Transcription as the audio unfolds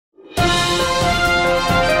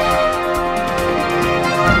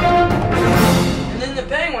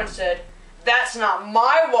penguin said, "That's not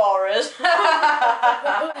my walrus."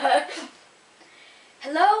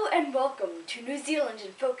 Hello and welcome to New Zealand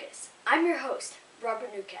in Focus. I'm your host,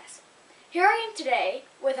 Robert Newcastle. Here I am today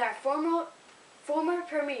with our former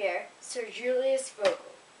Premier, Sir Julius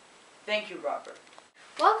Vogel. Thank you, Robert.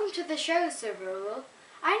 Welcome to the show, Sir Vogel.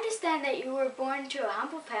 I understand that you were born to a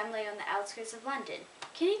humble family on the outskirts of London.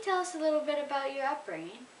 Can you tell us a little bit about your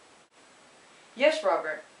upbringing? Yes,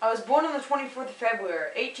 Robert. I was born on the 24th of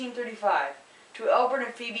February, 1835, to Albert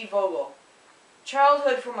and Phoebe Vogel.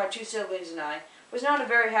 Childhood for my two siblings and I was not a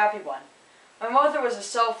very happy one. My mother was a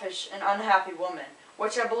selfish and unhappy woman,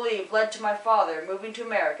 which I believe led to my father moving to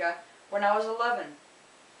America when I was 11.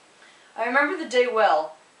 I remember the day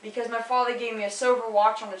well because my father gave me a silver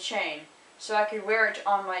watch on a chain so I could wear it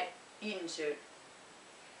on my Eton suit.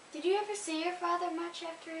 Did you ever see your father much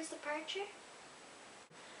after his departure?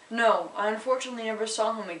 No, I unfortunately never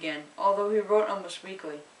saw him again, although he wrote almost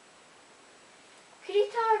weekly. Could you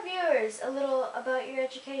tell our viewers a little about your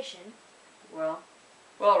education? Well,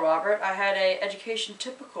 Robert, I had an education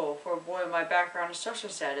typical for a boy of my background and social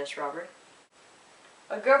status, Robert.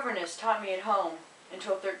 A governess taught me at home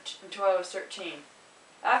until I was 13.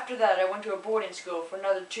 After that, I went to a boarding school for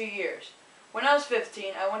another 2 years. When I was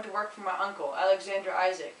 15, I went to work for my uncle, Alexander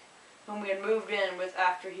Isaac, whom we had moved in with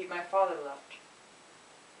after my father left.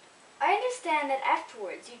 I understand that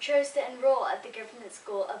afterwards you chose to enroll at the government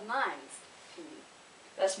school of mines.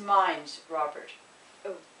 That's mines, Robert.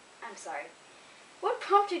 Oh, I'm sorry. What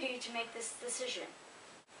prompted you to make this decision?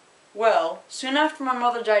 Well, soon after my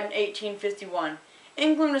mother died in 1851,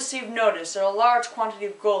 England received notice that a large quantity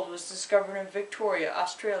of gold was discovered in Victoria,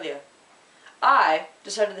 Australia. I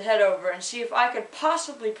decided to head over and see if I could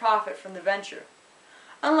possibly profit from the venture.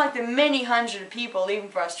 Unlike the many hundred people leaving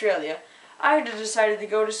for Australia, I had decided to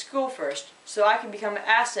go to school first, so I could become an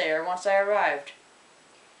assayer once I arrived.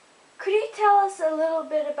 Could you tell us a little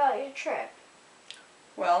bit about your trip?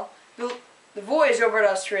 Well, the voyage over to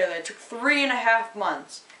Australia took 3.5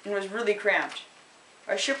 months and was really cramped.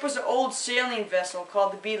 Our ship was an old sailing vessel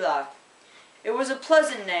called the Beela. It was a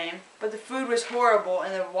pleasant name, but the food was horrible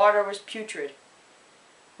and the water was putrid.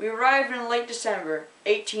 We arrived in late December,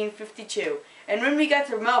 1852, and when we got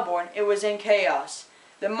to Melbourne, it was in chaos.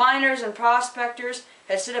 The miners and prospectors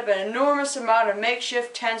had set up an enormous amount of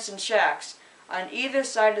makeshift tents and shacks on either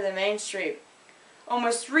side of the main street.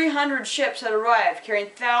 Almost 300 ships had arrived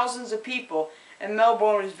carrying thousands of people, and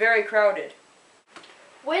Melbourne was very crowded.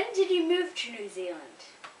 When did you move to New Zealand?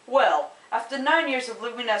 Well, after 9 years of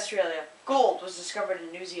living in Australia, gold was discovered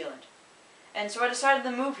in New Zealand, and so I decided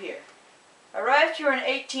to move here. I arrived here in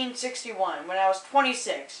 1861 when I was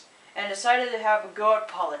 26 and decided to have a go at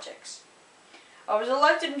politics. I was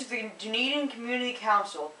elected into the Dunedin Community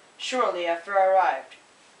Council shortly after I arrived.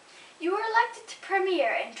 You were elected to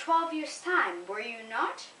Premier in 12 years' time, were you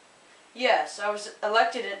not? Yes, I was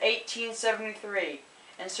elected in 1873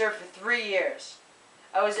 and served for 3 years.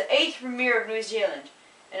 I was the 8th Premier of New Zealand,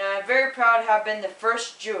 and I am very proud to have been the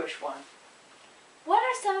first Jewish one. What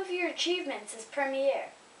are some of your achievements as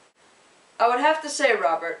Premier? I would have to say,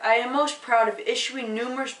 Robert, I am most proud of issuing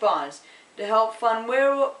numerous bonds to help fund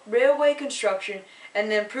railway construction and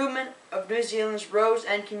the improvement of New Zealand's roads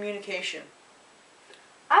and communication.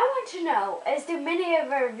 I want to know, as do many of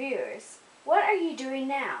our viewers, what are you doing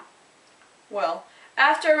now? Well,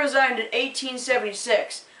 after I resigned in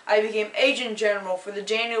 1876, I became Agent General for the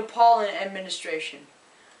Daniel Paullin administration.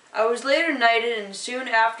 I was later knighted and soon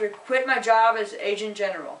after quit my job as Agent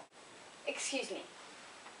General. Excuse me.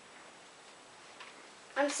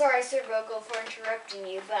 I'm sorry, Sir Vogel, for interrupting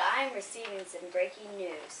you, but I'm receiving some breaking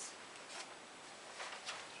news.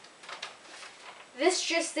 This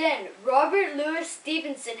just in, Robert Louis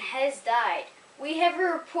Stevenson has died. We have a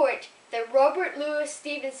report that Robert Louis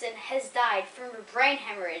Stevenson has died from a brain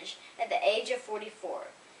hemorrhage at the age of 44.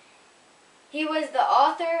 He was the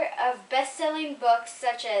author of best-selling books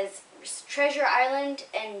such as Treasure Island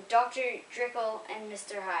and Dr. Jekyll and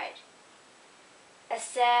Mr. Hyde. A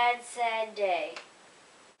sad, sad day.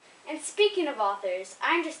 And speaking of authors,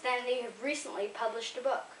 I understand that you have recently published a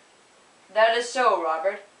book. That is so,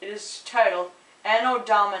 Robert. It is titled Anno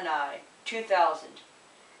Domini 2000,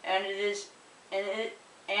 and it is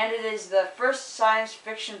the first science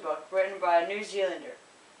fiction book written by a New Zealander.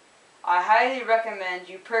 I highly recommend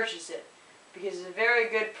you purchase it because it's a very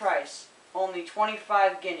good price, only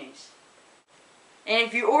 25 guineas. And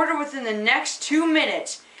if you order within the next 2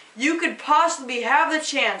 minutes, you could possibly have the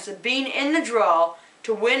chance of being in the draw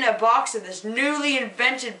to win a box of this newly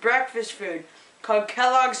invented breakfast food called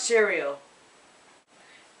Kellogg's cereal.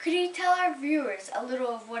 Could you tell our viewers a little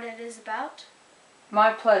of what it is about?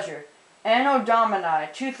 My pleasure. Anno Domini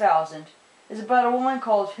 2000 is about a woman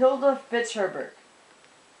called Hilda Fitzherbert.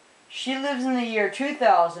 She lives in the year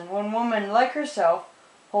 2000 when women like herself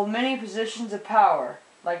hold many positions of power,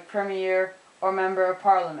 like Premier or Member of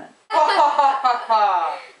Parliament.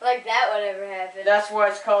 Like that would ever happen. That's why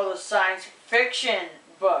it's called a science fiction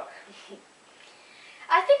book.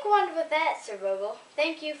 I think we'll end with that, Sir Vogel.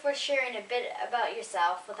 Thank you for sharing a bit about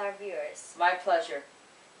yourself with our viewers. My pleasure.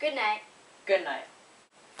 Good night. Good night.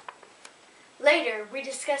 Later, we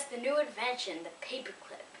discuss the new invention, the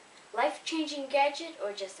paperclip. Life-changing gadget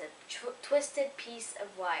or just a twisted piece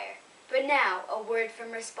of wire? But now, a word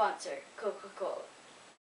from our sponsor, Coca-Cola.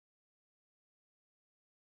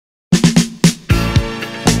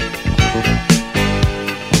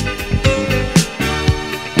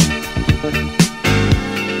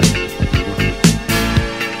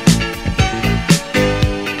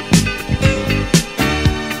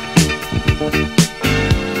 Thank you.